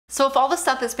So with all the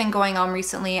stuff that's been going on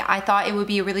recently, I thought it would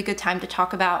be a really good time to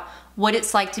talk about what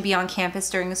it's like to be on campus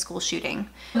during a school shooting.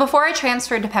 Before I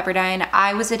transferred to Pepperdine,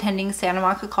 I was attending Santa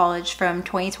Monica College from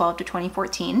 2012 to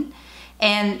 2014.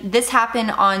 And this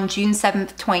happened on June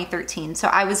 7th, 2013. So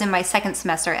I was in my second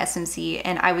semester at SMC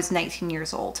and I was 19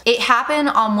 years old. It happened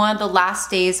on one of the last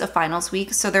days of finals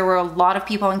week. So there were a lot of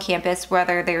people on campus,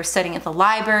 whether they were studying at the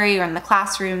library or in the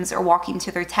classrooms or walking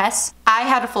to their tests. I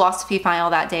had a philosophy final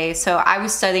that day, so I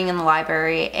was studying in the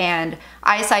library and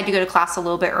I decided to go to class a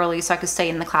little bit early so I could stay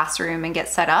in the classroom and get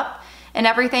set up and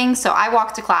everything. So I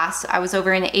walked to class. I was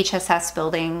over in the HSS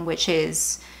building, which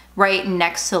is right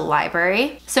next to the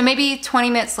library. So maybe 20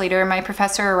 minutes later, my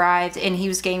professor arrived and he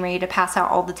was getting ready to pass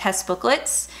out all the test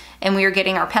booklets, and we were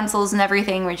getting our pencils and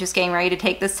everything. We're just getting ready to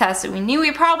take this test that we knew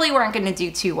we probably weren't going to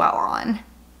do too well on.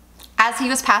 As he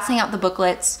was passing out the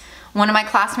booklets, one of my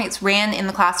classmates ran in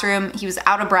the classroom. He was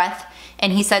out of breath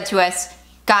and he said to us,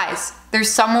 "Guys, there's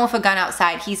someone with a gun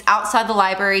outside. He's outside the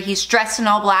library, he's dressed in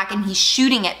all black, and he's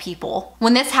shooting at people."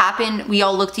 When this happened, we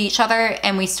all looked at each other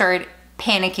and we started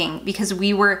panicking because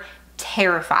we were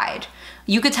terrified.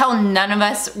 You could tell none of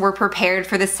us were prepared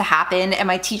for this to happen, and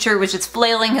my teacher was just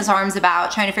flailing his arms about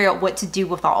trying to figure out what to do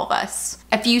with all of us.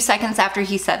 A few seconds after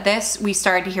he said this, we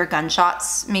started to hear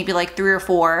gunshots, maybe like 3 or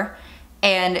 4,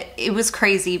 and it was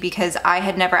crazy because I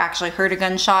had never actually heard a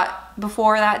gunshot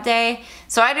before that day,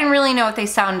 so I didn't really know what they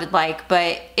sounded like,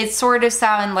 but it sort of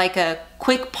sounded like a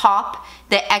quick pop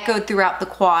that echoed throughout the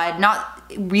quad. Not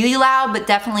really loud, but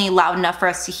definitely loud enough for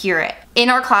us to hear it. In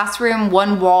our classroom,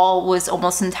 one wall was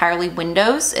almost entirely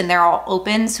windows and they're all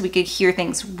open, so we could hear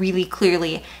things really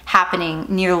clearly happening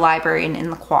near the library and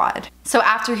in the quad. So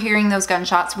after hearing those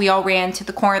gunshots, we all ran to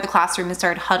the corner of the classroom and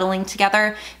started huddling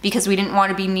together because we didn't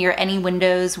want to be near any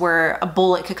windows where a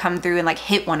bullet could come through and like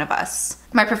hit one of us.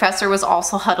 My professor was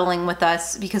also huddling with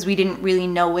us because we didn't really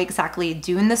know what exactly to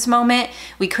do in this moment.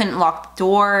 We couldn't lock the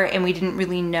door and we didn't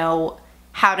really know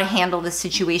how to handle the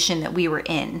situation that we were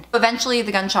in. Eventually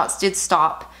the gunshots did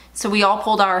stop, so we all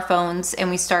pulled out our phones and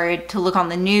we started to look on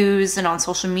the news and on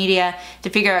social media to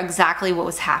figure out exactly what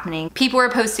was happening. People were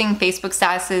posting Facebook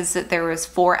statuses that there was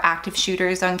 4 active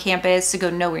shooters on campus, to go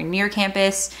nowhere near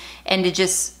campus, and to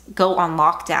just go on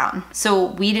lockdown. So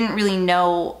we didn't really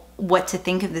know what to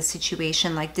think of the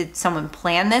situation. Like, did someone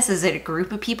plan this? Is it a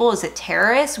group of people? Is it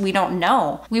terrorists? We don't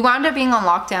know. We wound up being on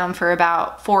lockdown for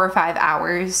about 4 or 5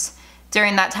 hours.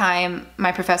 During that time,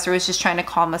 my professor was just trying to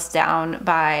calm us down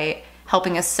by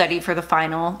helping us study for the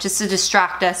final, just to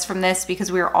distract us from this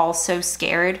because we were all so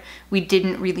scared. We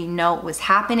didn't really know what was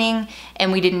happening,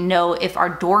 and we didn't know if our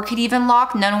door could even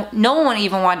lock. No one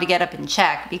even wanted to get up and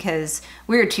check because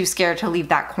we were too scared to leave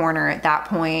that corner at that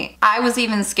point. I was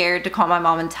even scared to call my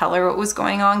mom and tell her what was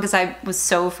going on because I was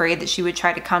so afraid that she would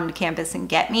try to come to campus and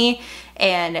get me,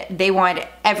 and they wanted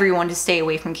everyone to stay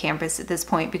away from campus at this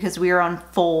point because we were on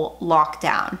full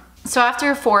lockdown. So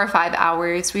after 4 or 5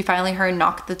 hours, we finally heard a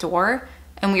knock at the door,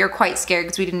 and we were quite scared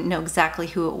because we didn't know exactly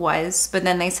who it was, but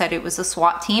then they said it was a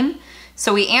SWAT team.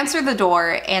 So we answered the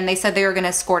door and they said they were gonna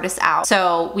escort us out.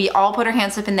 So we all put our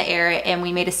hands up in the air and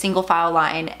we made a single file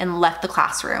line and left the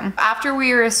classroom. After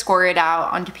we were escorted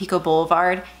out onto Pico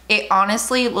Boulevard, it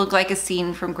honestly looked like a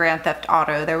scene from Grand Theft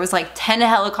Auto. There was like 10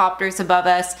 helicopters above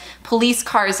us, police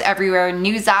cars everywhere,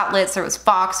 news outlets, there was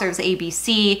Fox, there was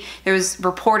ABC, there was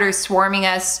reporters swarming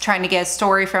us, trying to get a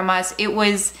story from us. It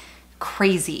was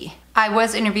crazy. I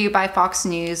was interviewed by Fox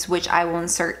News, which I will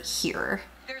insert here.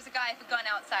 There's a guy with a gun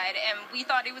outside, and we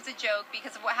thought it was a joke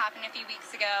because of what happened a few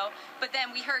weeks ago, but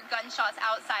then we heard gunshots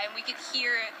outside and we could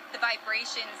hear the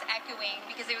vibrations echoing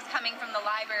because it was coming from the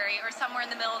library or somewhere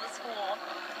in the middle of the school.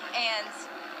 And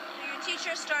your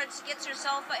teacher gets her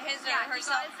cell phone, he got his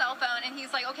cell phone, and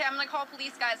he's like, "Okay, I'm gonna call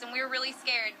police, guys," and we were really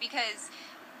scared because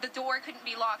the door couldn't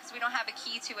be locked because we don't have a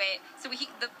key to it, so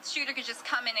the shooter could just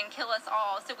come in and kill us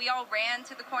all. So we all ran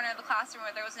to the corner of the classroom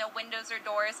where there was no windows or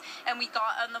doors, and we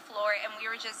got on the floor and we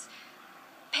were just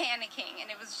panicking, and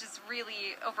it was just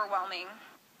really overwhelming.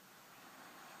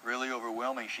 Really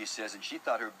overwhelming, she says, and she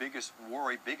thought her biggest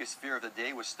worry, biggest fear of the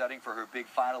day was studying for her big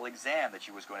final exam that she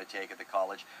was going to take at the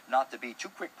college. Not to be 2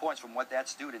 quick points from what that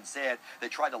student said. They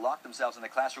tried to lock themselves in the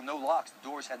classroom, no locks. The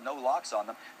doors had no locks on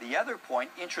them. The other point,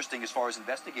 interesting as far as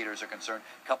investigators are concerned,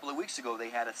 a couple of weeks ago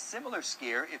they had a similar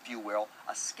scare, if you will,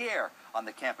 a scare on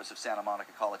the campus of Santa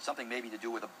Monica College, something maybe to do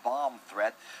with a bomb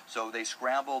threat. So they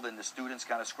scrambled and the students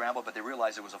kind of scrambled, but they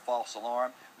realized it was a false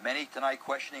alarm. Many tonight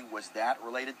questioning, was that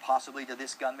related possibly to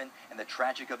this gun gunmen and the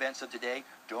tragic events of today?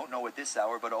 Don't know at this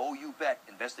hour, but oh, you bet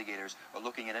investigators are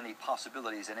looking at any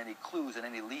possibilities and any clues and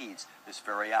any leads this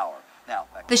very hour. Now,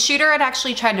 the shooter had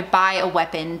actually tried to buy a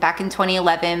weapon back in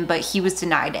 2011, but he was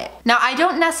denied it. Now, I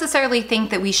don't necessarily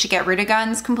think that we should get rid of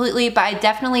guns completely, but I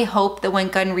definitely hope that when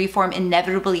gun reform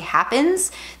inevitably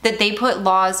happens, that they put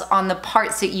laws on the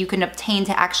parts that you can obtain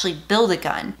to actually build a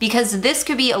gun. Because this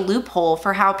could be a loophole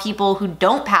for how people who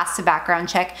don't pass the background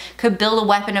check could build a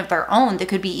weapon of their own that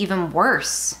could be even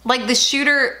worse. Like, the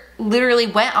shooter literally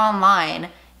went online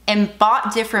and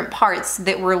bought different parts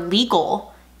that were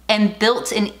legal and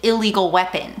built an illegal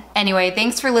weapon. Anyway,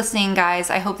 thanks for listening, guys.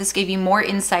 I hope this gave you more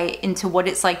insight into what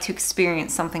it's like to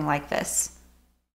experience something like this.